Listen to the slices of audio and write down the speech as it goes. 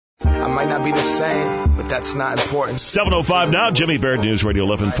might not be the same, but that's not important. 7:05 now, Jimmy Barrett, News Radio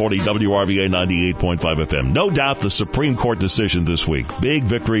 1140 WRVA 98.5 FM. No doubt the Supreme Court decision this week. Big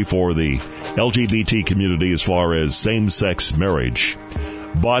victory for the LGBT community as far as same-sex marriage.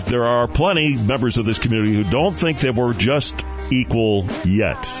 But there are plenty members of this community who don't think that we're just equal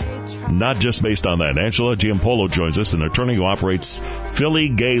yet. Not just based on that. Angela Giampolo joins us, an attorney who operates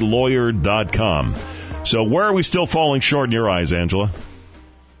PhillyGayLawyer.com. So where are we still falling short in your eyes, Angela?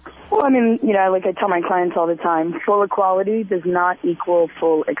 Well, I mean, like I tell my clients all the time, full equality does not equal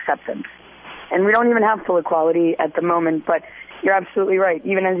full acceptance. And we don't even have full equality at the moment, but you're absolutely right.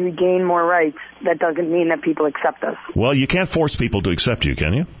 Even as we gain more rights, that doesn't mean that people accept us. Well, you can't force people to accept you,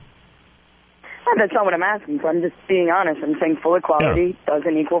 can you? That's not what I'm asking for. I'm just being honest. I'm saying full equality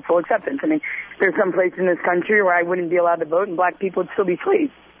doesn't equal full acceptance. I mean, there's some place in this country where I wouldn't be allowed to vote and black people would still be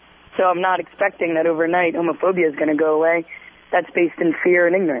slaves. So I'm not expecting that overnight homophobia is going to go away. That's based in fear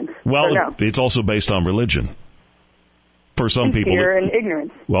and ignorance. Well, so no. It's also based on religion. For some people, fear and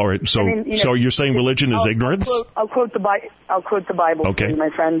ignorance. Well, right, so so you're saying religion is ignorance? I'll quote the Bible, okay, for you, my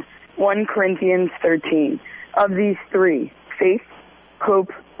friend. 1 Corinthians 13. Of these three, faith,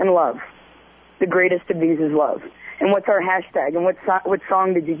 hope, and love, the greatest of these is love. And what's our hashtag? And what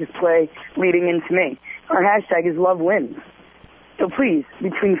song did you just play leading into me? Our hashtag is love wins. So please,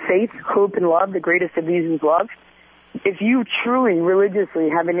 between faith, hope, and love, the greatest of these is love. If you truly, religiously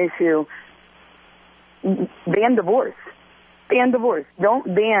have an issue, ban divorce. Ban divorce. Don't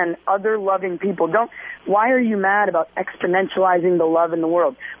ban other loving people. Why are you mad about exponentializing the love in the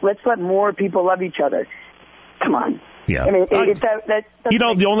world? Let's let more people love each other. Come on. Yeah. I mean,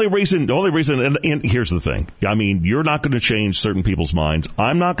 the only reason, and here's the thing. I mean, you're not going to change certain people's minds.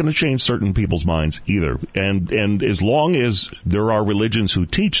 I'm not going to change certain people's minds either. And as long as there are religions who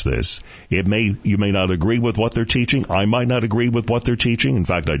teach this, you may not agree with what they're teaching. I might not agree with what they're teaching. In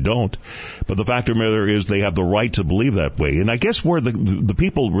fact, I don't. But the fact of the matter is they have the right to believe that way. And I guess where the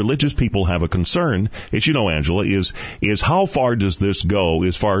people, religious people, have a concern, as you know, Angela, is how far does this go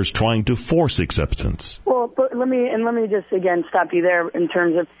as far as trying to force acceptance? Well, but let me just again stop you there in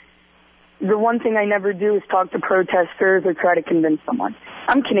terms of the one thing I never do is talk to protesters or try to convince someone.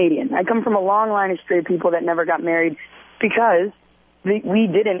 I'm Canadian. I come from a long line of straight people that never got married because we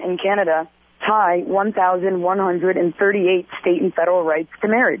didn't in Canada tie 1,138 state and federal rights to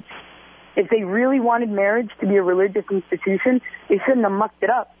marriage. If they really wanted marriage to be a religious institution, they shouldn't have mucked it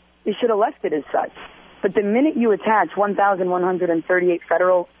up. They should have left it as such. But the minute you attach 1,138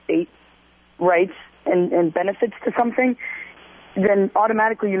 federal state rights and benefits to something, then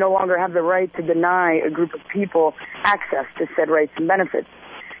automatically you no longer have the right to deny a group of people access to said rights and benefits.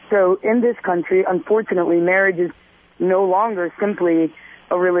 So in this country, unfortunately, marriage is no longer simply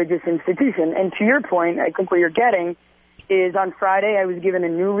a religious institution. And to your point, I think what you're getting is on Friday I was given a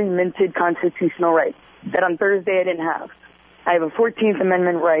newly minted constitutional right that on Thursday I didn't have. I have a 14th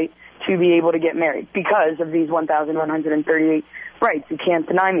Amendment right to be able to get married because of these 1,138 rights. You can't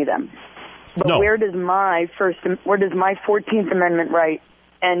deny me them. But no. where does my 14th Amendment right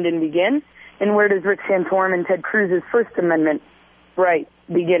end and begin? And where does Rick Santorum and Ted Cruz's First Amendment right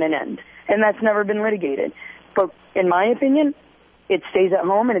begin and end? And that's never been litigated. But in my opinion, it stays at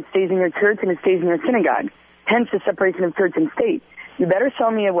home and it stays in your church and it stays in your synagogue. Hence the separation of church and state. You better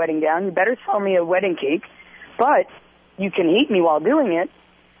sell me a wedding gown. You better sell me a wedding cake. But you can hate me while doing it.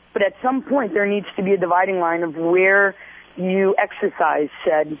 But at some point there needs to be a dividing line of where you exercise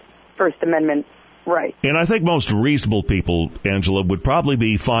said First Amendment right. And I think most reasonable people, Angela, would probably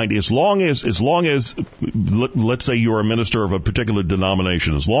be fine as long as let's say you're a minister of a particular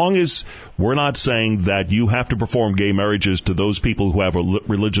denomination, as long as we're not saying that you have to perform gay marriages to those people who have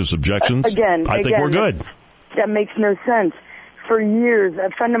religious objections. I think we're good. That makes no sense. For years, a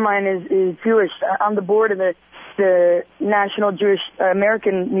friend of mine is Jewish, on the board of the National Jewish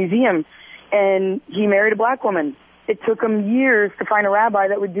American Museum, and he married a black woman. It took him years to find a rabbi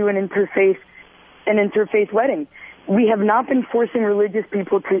that would do an interfaith wedding. We have not been forcing religious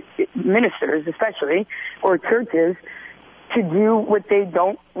people to, ministers especially, or churches, to do what they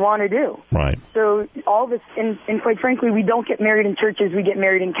don't want to do. Right. So all this, and quite frankly, we don't get married in churches, we get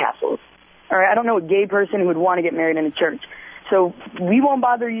married in castles. All right, I don't know a gay person who would want to get married in a church. So we won't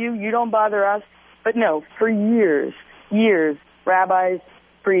bother you, you don't bother us. But no, for years, rabbis,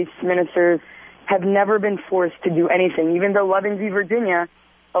 priests, ministers have never been forced to do anything. Even though Loving v. Virginia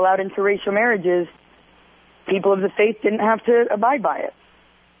allowed interracial marriages, people of the faith didn't have to abide by it.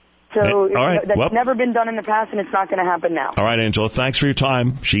 So that's never been done in the past, and it's not going to happen now. All right, Angela, thanks for your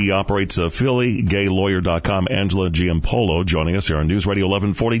time. She operates PhillyGayLawyer.com. Angela Giampolo joining us here on News Radio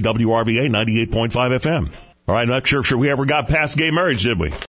 1140 WRVA 98.5 FM. All right, not sure we ever got past gay marriage, did we?